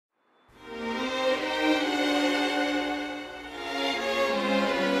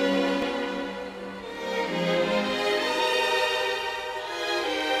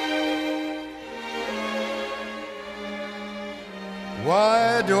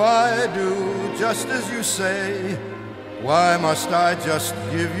Why do I do just as you say? Why must I just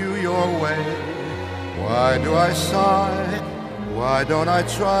give you your way? Why do I sigh? Why don't I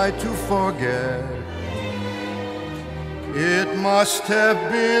try to forget? It must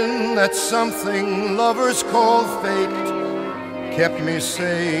have been that something lovers call fate kept me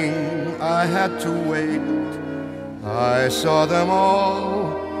saying I had to wait. I saw them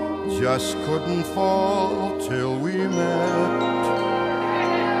all, just couldn't fall till we met.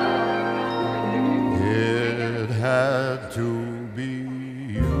 It had to be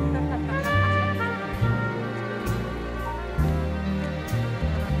you.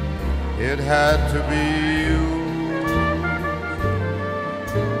 It had to be you.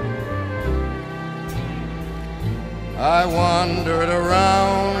 I wandered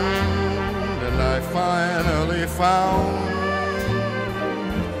around and I finally found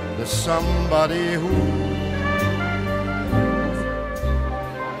the somebody who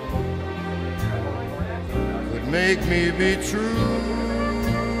could make me be true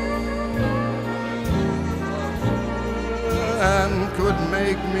and could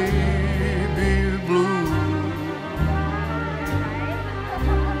make me be blue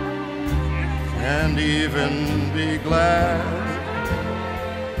and even be glad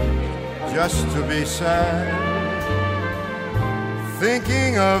just to be sad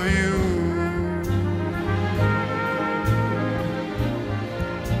thinking of you.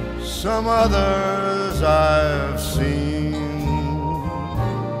 Some others I've seen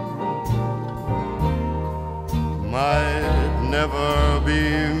might never be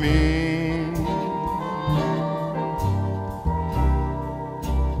mean,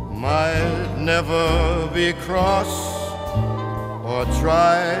 might never be cross or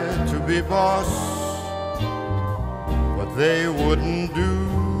try to be boss, but they wouldn't do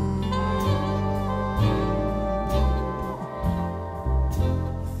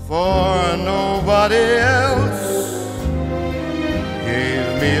for nobody else gave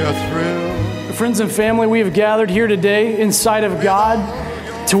me a thrill. Friends and family, we have gathered here today in sight of God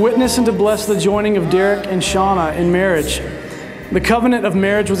to witness and to bless the joining of Daeric and Shawna in marriage. The covenant of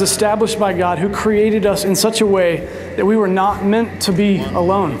marriage was established by God, who created us in such a way that we were not meant to be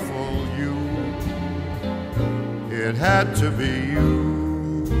alone. It had to be you.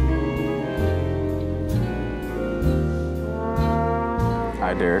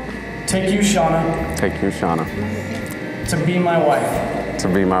 Hi, Daeric. Take you, Shawna, Take you, Shawna, to be my wife, to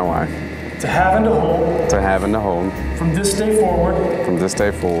be my wife, to have and to hold, to have and to hold, from this day forward, from this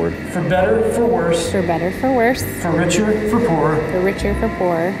day forward, for better, for worse, For better, for worse, for richer, for poorer, for richer, for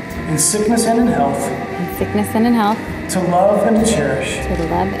poorer, in sickness and in health, in sickness and in health, to love and to cherish, to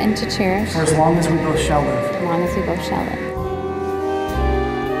love and to cherish, for as long as we both shall live. as long as we both shall live.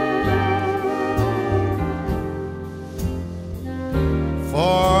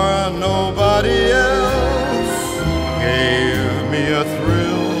 For nobody else gave me a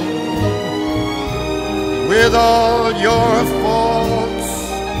thrill. With all your faults,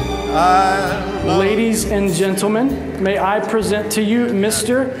 I love. Ladies and gentlemen, may I present to you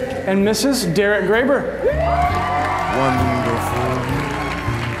Mr. and Mrs. Daeric Graber. Wonderful.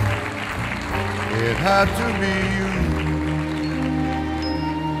 It had to be you.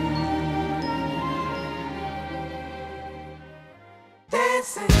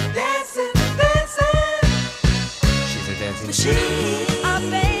 Dancing, dancing, dancing. She's a dancing Machine. A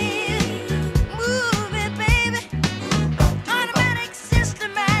band, move it, baby. Automatic,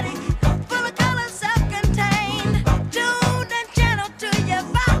 systematic, full of color, self-contained. Tuned and channeled to your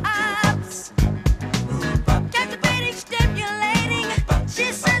vibes. Captivating, stimulating.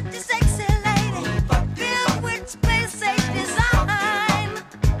 She's such a sexy lady. Filled with space age design.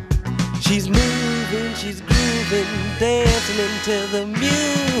 She's moving, she's grooving, dancing until the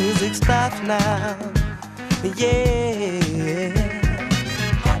music stops now. Yeah.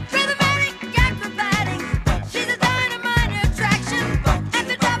 Rhythmatic, acrobatic. She's a dynamite attraction. At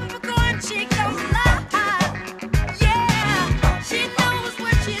the top of a coin, she goes live. Yeah, she knows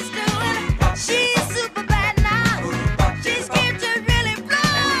what she's doing. She's super bad now. She's here to really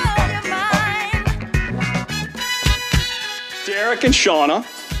blow your mind. Daeric and Shawna,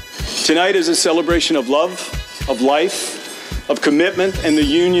 tonight is a celebration of love, of life, of commitment, and the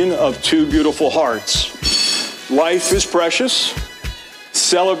union of two beautiful hearts. Life is precious.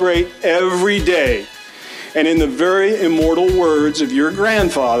 Celebrate every day. And in the very immortal words of your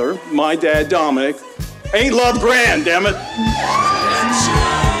grandfather, my dad Dominic, ain't love grand, damn it.